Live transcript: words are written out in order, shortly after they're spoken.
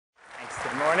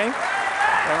morning.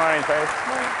 Good morning, folks.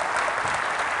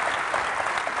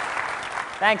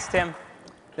 Thanks, Tim.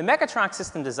 The Mechatronics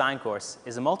System Design course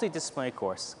is a multidisciplinary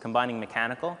course combining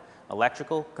mechanical,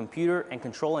 electrical, computer, and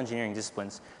control engineering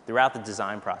disciplines throughout the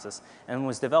design process and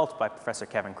was developed by Professor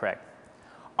Kevin Craig.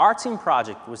 Our team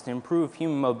project was to improve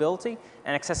human mobility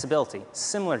and accessibility,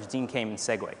 similar to Dean Kamen's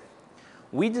Segway.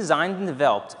 We designed and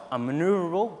developed a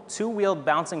maneuverable, two-wheeled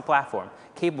bouncing platform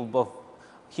capable of both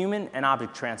human and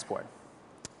object transport.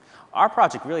 Our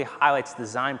project really highlights the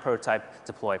design, prototype,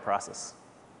 deploy process.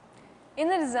 In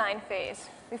the design phase,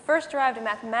 we first derived a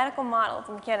mathematical model of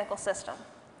the mechanical system,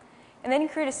 and then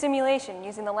created a simulation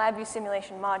using the LabVIEW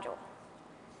simulation module.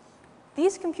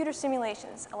 These computer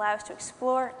simulations allow us to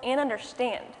explore and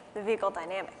understand the vehicle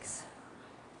dynamics.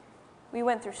 We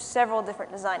went through several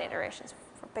different design iterations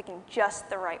for picking just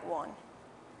the right one.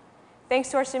 Thanks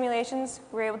to our simulations,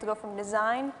 we were able to go from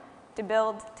design to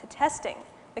build to testing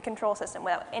the control system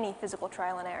without any physical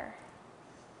trial and error.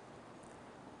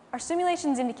 Our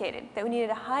simulations indicated that we needed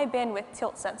a high bandwidth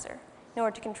tilt sensor in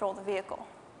order to control the vehicle.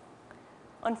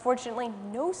 Unfortunately,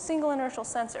 no single inertial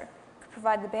sensor could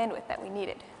provide the bandwidth that we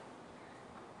needed.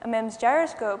 A MEMS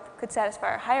gyroscope could satisfy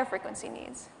our higher frequency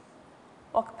needs,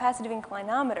 while capacitive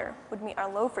inclinometer would meet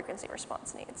our low frequency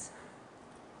response needs.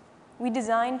 We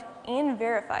designed and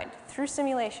verified through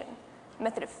simulation a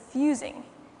method of fusing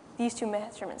these two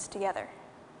measurements together.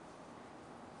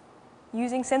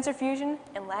 Using sensor fusion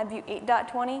and LabVIEW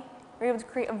 8.20, we were able to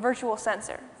create a virtual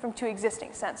sensor from two existing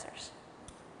sensors.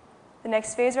 The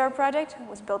next phase of our project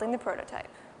was building the prototype.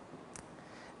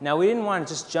 Now, we didn't want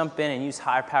to just jump in and use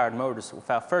high-powered motors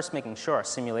without first making sure our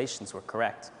simulations were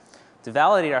correct. To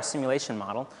validate our simulation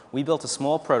model, we built a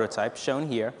small prototype, shown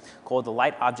here, called the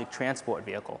Light Object Transport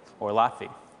Vehicle, or LabVIEW.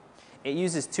 It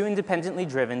uses two independently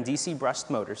driven DC brushed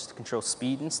motors to control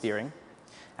speed and steering.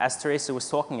 As Teresa was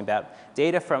talking about,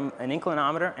 data from an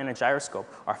inclinometer and a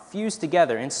gyroscope are fused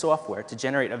together in software to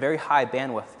generate a very high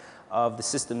bandwidth of the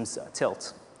system's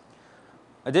tilt.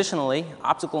 Additionally,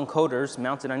 optical encoders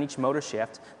mounted on each motor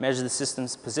shaft measure the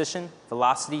system's position,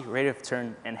 velocity, rate of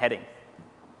turn, and heading.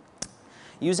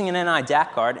 Using an NI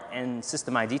DAC card and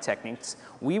system ID techniques,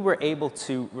 we were able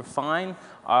to refine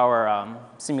our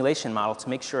simulation model to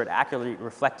make sure it accurately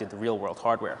reflected the real-world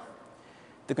hardware.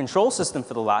 The control system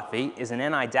for the LabVIEW is an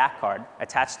NI DAC card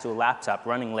attached to a laptop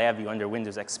running LabVIEW under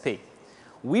Windows XP.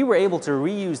 We were able to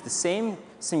reuse the same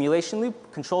simulation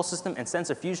loop, control system, and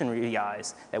sensor fusion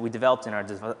VIs that we developed in our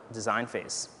design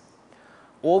phase.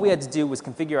 All we had to do was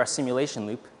configure our simulation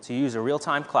loop to use a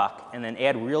real-time clock and then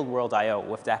add real-world I/O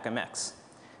with DAC-MX.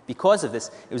 Because of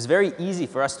this, it was very easy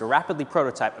for us to rapidly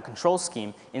prototype a control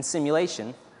scheme in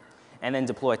simulation and then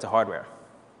deploy it to hardware.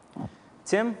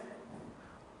 Tim,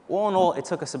 all in all, it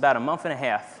took us about a month and a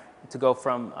half to go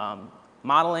from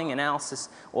modeling, analysis,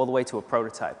 all the way to a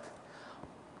prototype.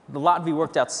 The LabVIEW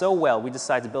worked out so well, we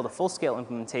decided to build a full-scale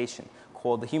implementation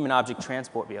called the Human Object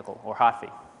Transport Vehicle, or HOTV.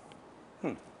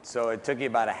 So it took you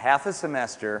about a half a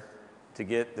semester to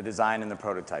get the design and the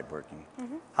prototype working.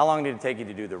 How long did it take you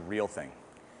to do the real thing?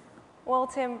 Well,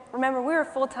 Tim, remember, we were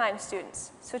full-time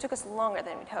students, so it took us longer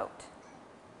than we'd hoped.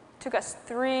 It took us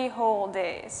 3 whole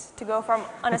days to go from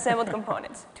unassembled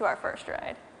components to our first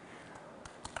ride.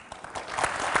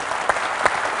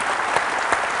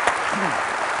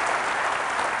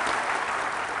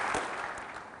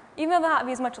 Even though the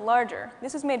HOTV is much larger,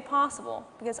 this was made possible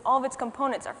because all of its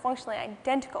components are functionally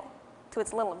identical to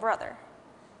its little brother.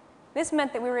 This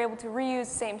meant that we were able to reuse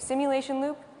the same simulation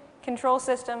loop, control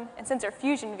system, and sensor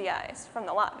fusion VIs from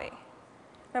the LabVIEW.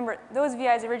 Remember, those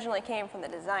VIs originally came from the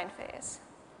design phase.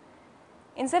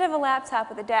 Instead of a laptop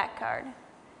with a DAC card,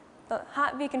 the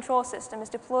HOTV control system is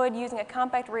deployed using a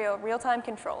CompactRIO real-time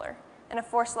controller and a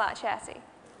 4-slot chassis,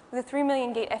 with a 3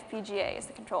 million gate FPGA as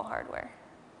the control hardware.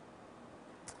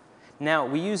 Now,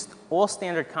 we used all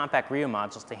standard CompactRIO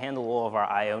modules to handle all of our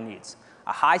I/O needs.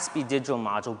 A high-speed digital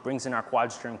module brings in our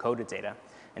quadrogen encoded data.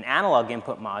 An analog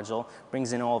input module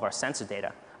brings in all of our sensor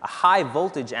data. A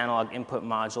high-voltage analog input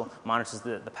module monitors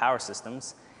the power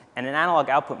systems. And an analog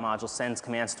output module sends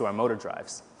commands to our motor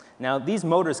drives. Now, these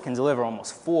motors can deliver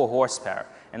almost 4 horsepower,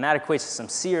 and that equates to some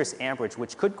serious amperage,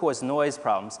 which could cause noise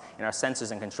problems in our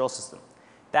sensors and control system.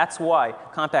 That's why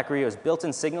CompactRIO's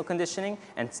built-in signal conditioning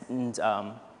and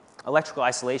electrical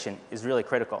isolation is really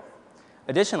critical.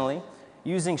 Additionally,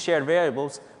 using shared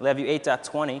variables, LabVIEW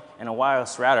 8.20, and a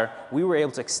wireless router, we were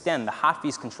able to extend the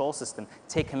HOTV's control system to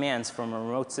take commands from a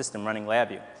remote system running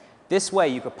LabVIEW. This way,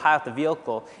 you could pilot the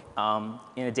vehicle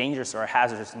in a dangerous or a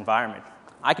hazardous environment.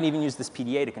 I can even use this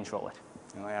PDA to control it.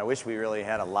 Well, I wish we really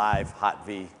had a live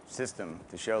HOTV system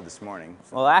to show this morning.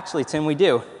 Well, actually, Tim, we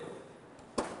do.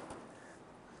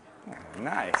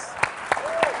 Nice.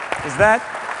 Is that?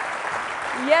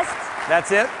 Yes.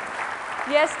 That's it?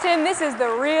 Yes, Tim, this is the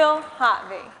real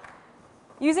HotV.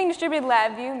 Using distributed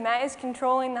LabVIEW, Matt is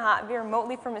controlling the HotV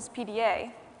remotely from his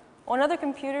PDA, while another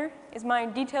computer is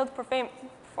mining detailed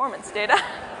performance data.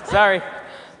 Sorry.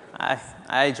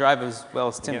 I drive as well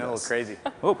as Tim You're does. a little crazy.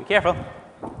 Oh, be careful.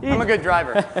 I'm a good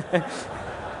driver.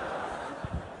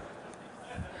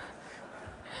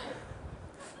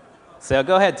 So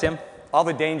go ahead, Tim. All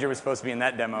the danger was supposed to be in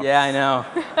that demo. Yeah, I know.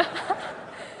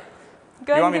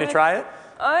 Go You ahead want me and to give try it?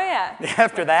 Oh, yeah.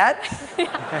 After that?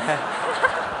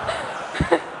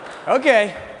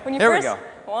 Okay. When you There we first,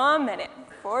 go. 1 minute.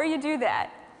 Before you do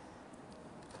that,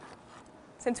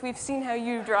 since we've seen how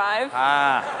you drive,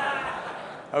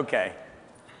 Okay.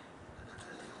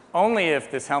 Only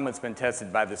if this helmet's been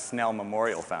tested by the Snell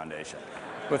Memorial Foundation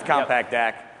with Compact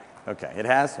DAC. Okay, it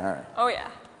has? All right. oh, yeah.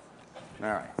 All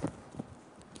right.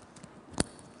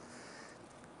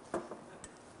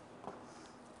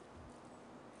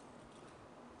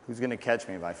 Who's going to catch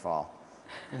me if I fall?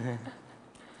 Can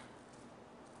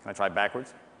I try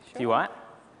backwards? Do you want?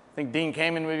 Think Dean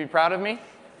Kamen would be proud of me?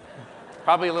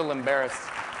 Probably a little embarrassed.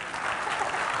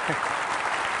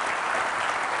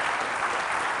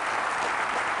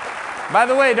 By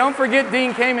the way, don't forget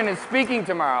Dean Kamen is speaking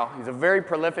tomorrow. He's a very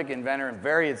prolific inventor and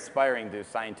very inspiring to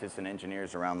scientists and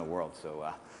engineers around the world.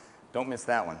 So don't miss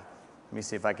that one. Let me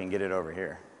see if I can get it over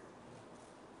here.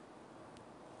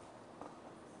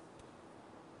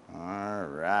 All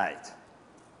right.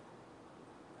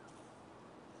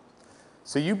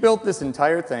 So you built this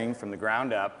entire thing from the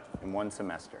ground up in 1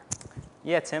 semester.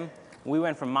 Yeah, Tim. We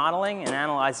went from modeling and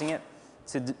analyzing it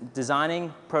to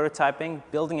designing, prototyping,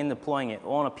 building, and deploying it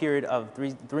all in a period of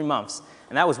three months.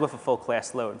 And that was with a full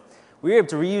class load. We were able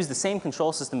to reuse the same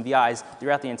control system VIs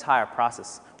throughout the entire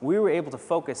process. We were able to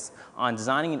focus on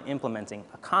designing and implementing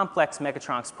a complex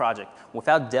mechatronics project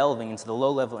without delving into the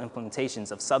low-level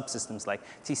implementations of subsystems like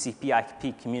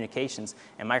TCP/IP communications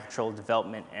and microcontroller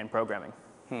development and programming.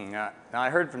 Now, I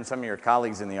heard from some of your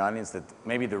colleagues in the audience that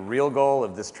maybe the real goal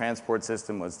of this transport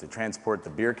system was to transport the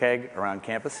beer keg around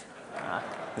campus.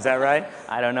 Is that right?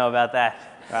 I don't know about that.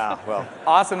 Well,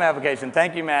 awesome application.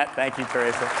 Thank you, Matt. Thank you,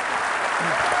 Teresa.